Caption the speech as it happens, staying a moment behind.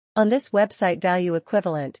On this website, value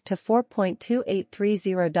equivalent to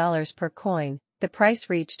 $4.2830 per coin, the price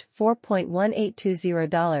reached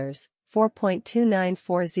 $4.1820,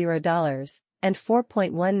 $4.2940, and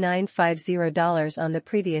 $4.1950 on the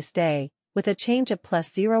previous day, with a change of plus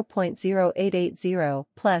 0.0880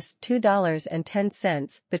 plus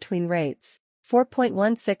 $2.10 between rates.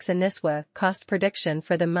 4.16 Uniswap cost prediction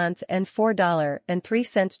for the months and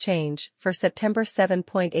 $4.03 change for September.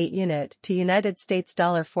 7.8 unit to United States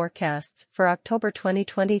dollar forecasts for October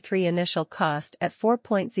 2023. Initial cost at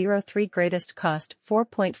 4.03, greatest cost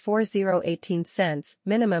 4.4018 cents,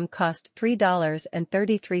 minimum cost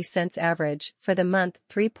 $3.33, average for the month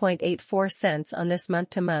 3.84 cents on this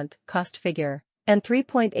month-to-month cost figure, and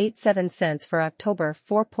 3.87 cents for October.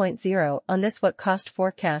 4.0 on this what cost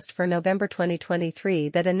forecast for November 2023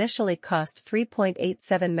 that initially cost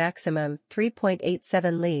 3.87, maximum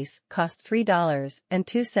 3.87, lease cost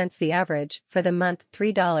 $3.02, the average for the month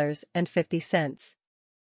 $3.50.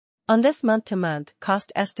 On this month-to-month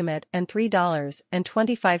cost estimate and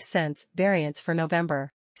 $3.25 variance for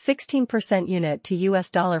November. 16% unit to US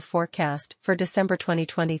dollar forecast for December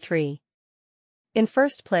 2023. In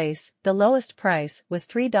first place, the lowest price was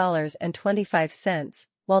 $3.25,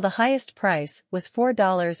 while the highest price was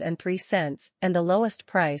 $4.03, and the lowest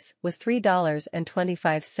price was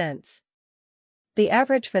 $3.25. The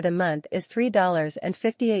average for the month is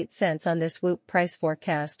 $3.58 on this WOOP price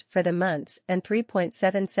forecast for the months and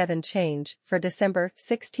 3.77 change for December.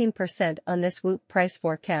 16% on this WOOP price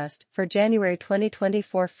forecast for January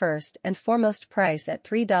 2024. First and foremost price at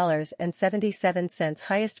 $3.77,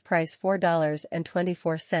 highest price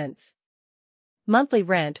 $4.24. Monthly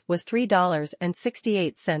rent was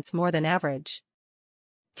 $3.68 more than average.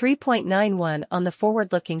 3.91 on the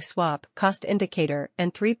forward-looking swap cost indicator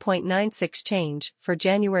and 3.96 change for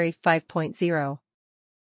January. 5.0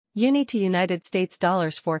 UNI to United States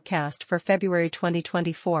dollars forecast for February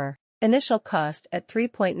 2024. Initial cost at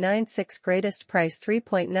 3.96, greatest price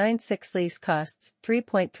 3.96, lease costs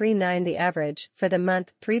 3.39, the average for the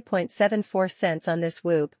month 3.74 cents on this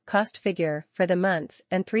WOOP cost figure for the months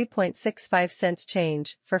and 3.65 cents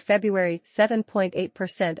change for February.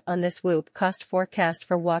 7.8% on this WOOP cost forecast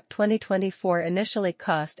for WOC 2024. Initially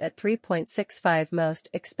cost at 3.65, most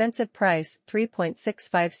expensive price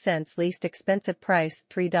 3.65 cents, least expensive price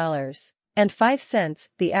 $3.05,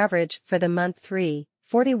 the average for the month $3.41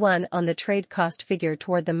 on the trade cost figure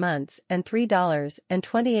toward the months and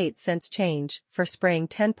 $3.28 change for spring.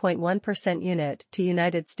 10.1% unit to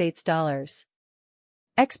United States dollars.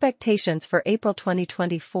 Expectations for April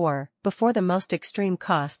 2024 before the most extreme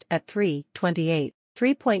cost at $3.28.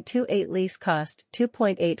 3.28 lease cost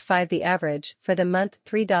 2.85, the average for the month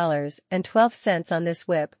 $3.12 on this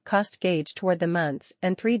WIP cost gauge toward the months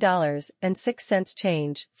and $3.06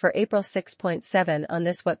 change for April. 6.7 on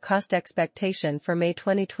this what cost expectation for May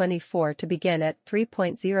 2024 to begin at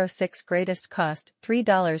 3.06, greatest cost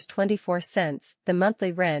 $3.24, the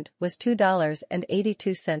monthly rent was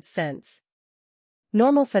 $2.82.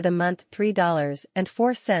 Normal for the month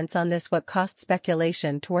 $3.04 on this what cost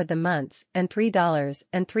speculation toward the months and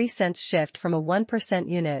 $3.03 shift from a 1%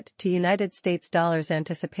 unit to United States dollars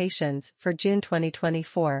anticipations for June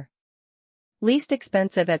 2024. Least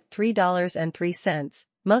expensive at $3.03,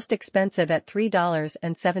 most expensive at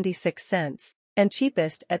 $3.76, and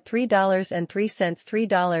cheapest at $3.03.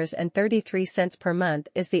 $3.33 per month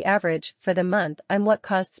is the average for the month. I'm what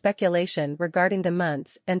caused speculation regarding the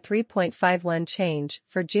months and 3.51 change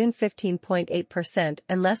for June. 15.8%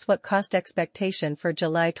 and less what cost expectation for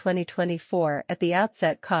July 2024 at the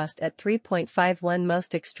outset cost at 3.51,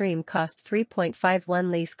 most extreme cost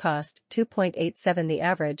 3.51, lease cost 2.87, the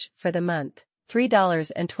average for the month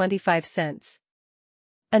 $3.25.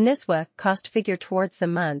 Uniswap cost figure towards the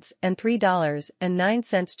months and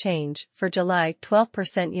 $3.09 change for July.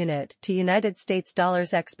 12% unit to United States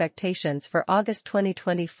dollars. Expectations for August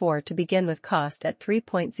 2024 to begin with cost at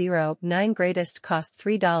 3.09, greatest cost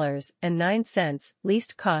 $3.09,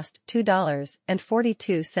 least cost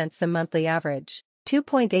 $2.42, the monthly average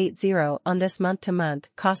 2.80 on this month-to-month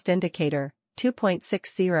cost indicator,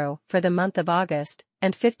 2.60 for the month of August,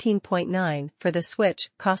 and 15.9 for the switch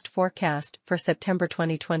cost forecast for September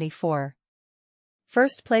 2024.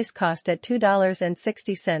 First place cost at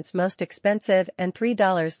 $2.60, most expensive, and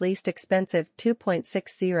 $3 least expensive.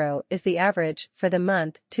 2.60 is the average for the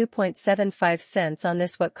month. 2.75 cents on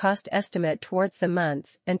this what cost estimate towards the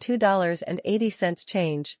months and $2.80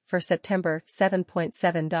 change for September.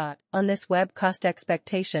 7.7 on this web cost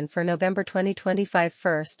expectation for November 2025.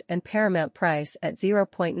 First and paramount price at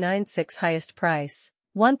 0.96, highest price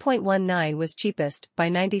 1.19 was cheapest by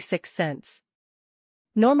 96 cents.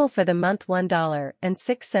 Normal for the month $1.06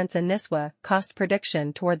 Uniswap cost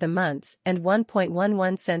prediction toward the months and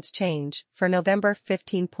 1.11 cents change for November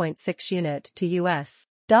 15.6 unit to US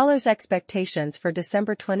dollars expectations for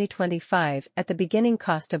December 2025 at the beginning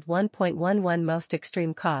cost of 1.11 most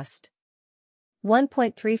extreme cost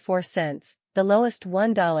 1.34 cents, the lowest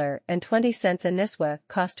 $1.20 Uniswap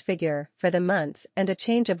cost figure for the months and a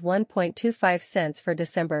change of 1.25 cents for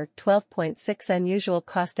December 12.6 unusual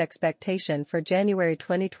cost expectation for January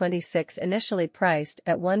 2026 initially priced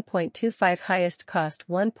at 1.25 highest cost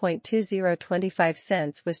 1.2025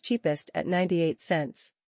 cents was cheapest at 98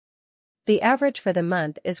 cents. The average for the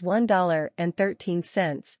month is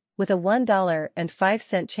 $1.13, with a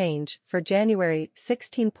 $1.05 change for January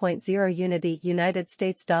 16.0 unity United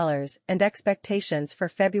States dollars and expectations for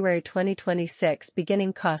February 2026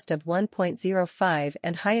 beginning cost of 1.05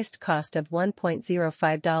 and highest cost of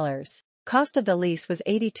 $1.05. Cost of the lease was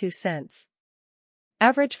 82 cents.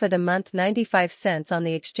 Average for the month 95 cents on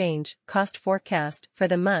the exchange, cost forecast for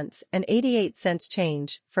the months and 88 cents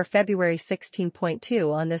change for February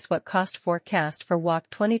 16.2 on this what cost forecast for WAC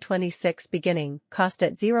 2026 beginning, cost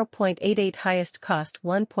at 0.88 highest cost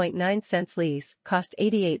 1.9 cents lease, cost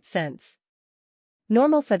 88 cents.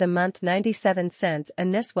 Normal for the month 97 cents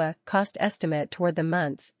Uniswap cost estimate toward the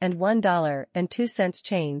months and $1.02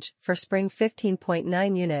 change for spring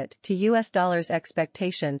 15.9 unit to US dollars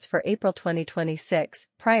expectations for April 2026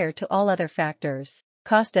 prior to all other factors.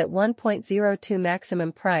 Cost at 1.02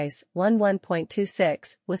 maximum price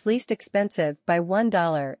 1.26 was least expensive by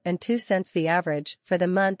 $1.02 the average for the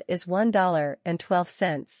month is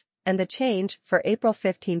 $1.12 and the change for April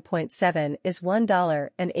 15.7 is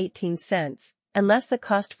 $1.18. Unless the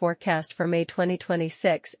cost forecast for May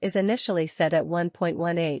 2026 is initially set at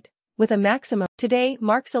 1.18, with a maximum. Today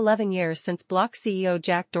marks 11 years since Block CEO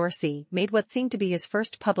Jack Dorsey made what seemed to be his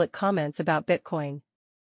first public comments about Bitcoin.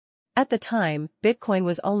 At the time, Bitcoin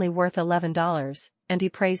was only worth $11, and he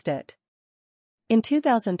praised it. In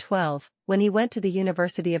 2012, when he went to the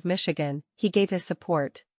University of Michigan, he gave his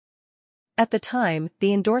support. At the time,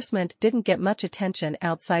 the endorsement didn't get much attention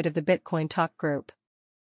outside of the Bitcoin talk group.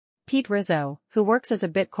 Pete Rizzo, who works as a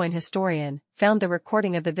Bitcoin historian, found the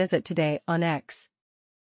recording of the visit today on X.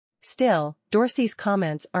 Still, Dorsey's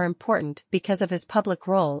comments are important because of his public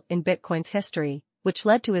role in Bitcoin's history, which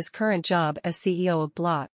led to his current job as CEO of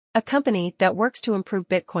Block, a company that works to improve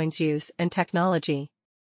Bitcoin's use and technology.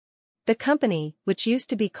 The company, which used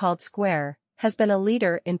to be called Square, has been a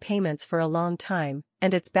leader in payments for a long time,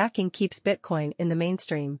 and its backing keeps Bitcoin in the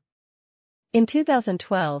mainstream. In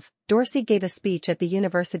 2012, Dorsey gave a speech at the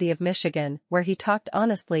University of Michigan where he talked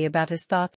honestly about his thoughts